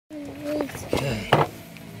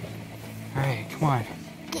Come on.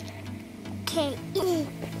 Okay. Okay,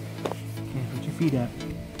 put your feet up.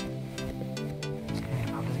 Okay,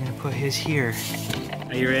 Papa's gonna put his here.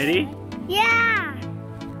 Are you ready? Yeah.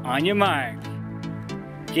 On your mark.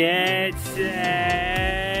 Get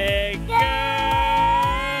set, go!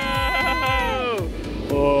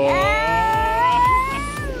 Whoa!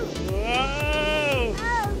 Whoa!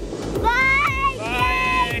 Bye.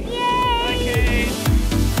 Bye! Yay. Okay.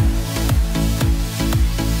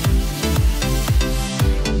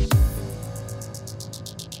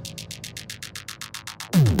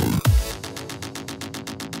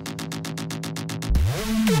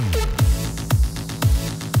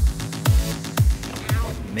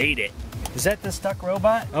 Made it. Is that the stuck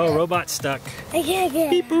robot? Oh, robot stuck. Okay.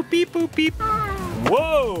 Beep boop beep boop beep.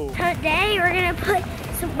 Whoa! Today we're gonna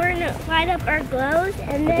light up our glows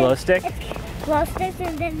and The then glow stick? glow sticks,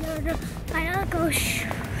 and then the light up go.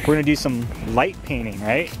 We're gonna do some light painting,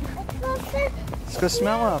 right? Let's go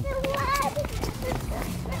smell them.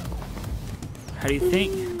 How do you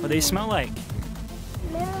think? What do they smell like?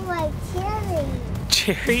 Smell like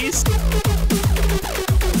cherries. Cherries?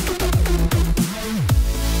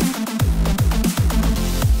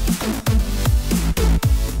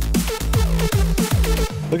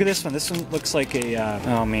 Look at this one. This one looks like a,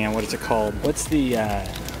 oh man, what is it called? What's the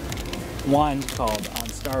wand called on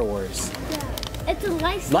Star Wars? Yeah. It's a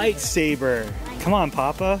lightsaber. Lightsaber. Come on,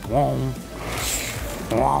 Papa.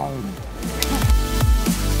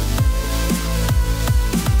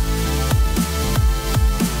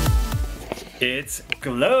 It's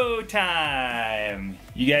glow time.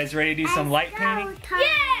 You guys ready to do some light painting?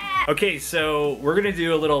 Yeah. Okay, so we're gonna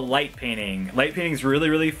do a little light painting. Light painting is really,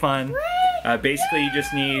 really fun. Basically, you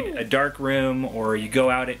just need a dark room, or you go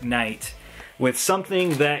out at night with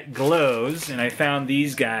something that glows. And I found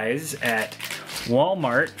these guys at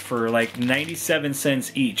Walmart for like 97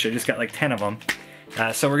 cents each. I just got like 10 of them.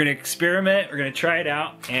 So we're gonna experiment, we're gonna try it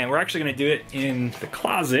out, and we're actually gonna do it in the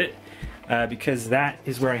closet because that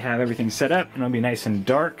is where I have everything set up, and it'll be nice and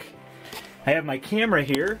dark. I have my camera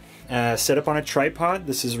here set up on a tripod.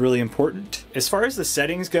 This is really important. As far as the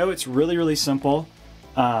settings go, it's really, really simple.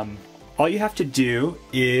 All you have to do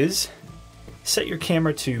is set your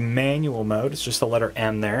camera to manual mode. It's just the letter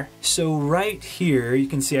M there. So right here, you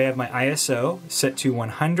can see I have my ISO set to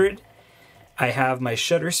 100. I have my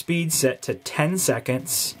shutter speed set to 10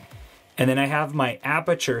 seconds. And then I have my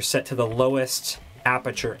aperture set to the lowest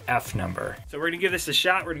aperture F number. So we're gonna give this a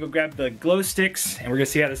shot. We're gonna go grab the glow sticks and we're gonna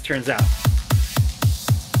see how this turns out.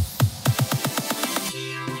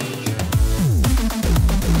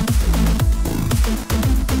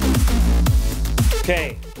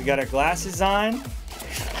 Okay, we got our glasses on.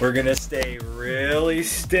 We're gonna stay really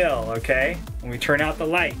still, okay? When we turn out the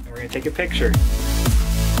light, we're gonna take a picture.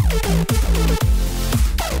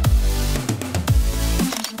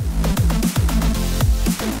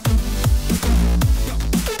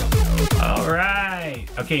 All right.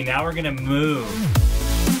 Okay, now we're gonna move.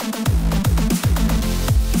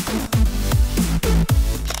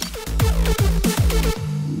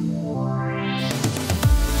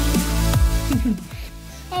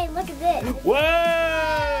 Hey, look at this. Whoa!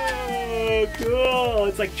 Cool!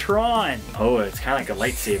 It's like Tron. Oh, it's kind of like a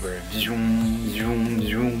lightsaber. Zoom, zoom,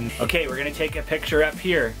 zoom. Okay, we're gonna take a picture up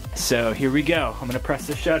here. So here we go. I'm gonna press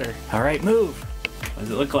the shutter. All right, move. What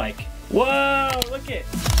does it look like? Whoa! Look it.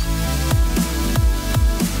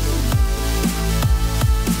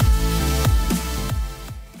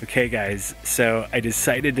 Okay, guys. So I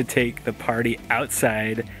decided to take the party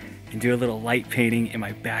outside and do a little light painting in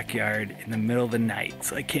my backyard in the middle of the night,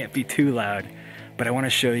 so I can't be too loud, but I want to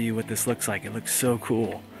show you what this looks like. It looks so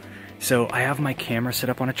cool. So I have my camera set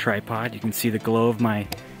up on a tripod. You can see the glow of my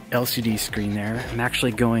LCD screen there. I'm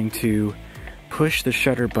actually going to push the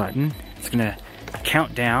shutter button. It's gonna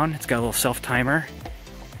count down. It's got a little self timer,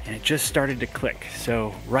 and it just started to click.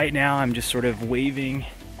 So right now I'm just sort of waving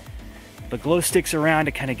the glow sticks around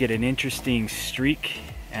to kind of get an interesting streak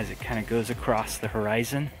as it kind of goes across the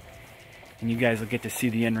horizon. And you guys will get to see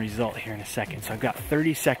the end result here in a second. So I've got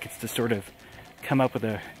 30 seconds to sort of come up with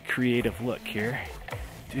a creative look here.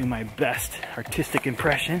 Doing my best artistic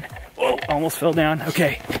impression. Whoa, almost fell down.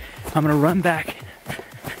 Okay, I'm gonna run back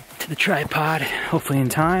to the tripod, hopefully in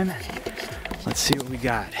time. Let's see what we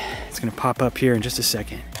got. It's gonna pop up here in just a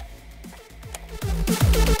second.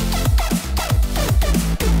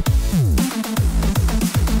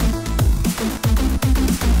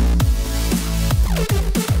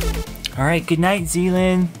 All right, good night,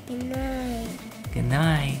 Zealand. Good night. Good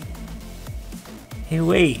night. Hey,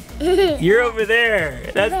 wait. You're over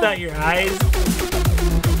there. That's not your eyes.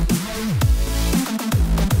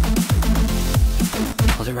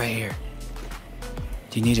 Hold it right here.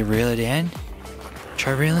 Do you need to reel it in?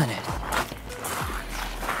 Try reeling it.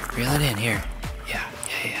 Reel it in, here. Yeah.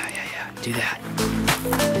 Do that.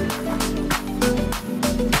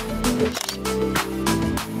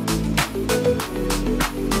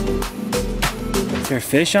 Is there a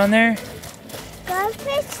fish on there?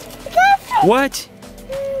 Goldfish. What?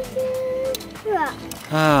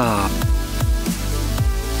 Oh.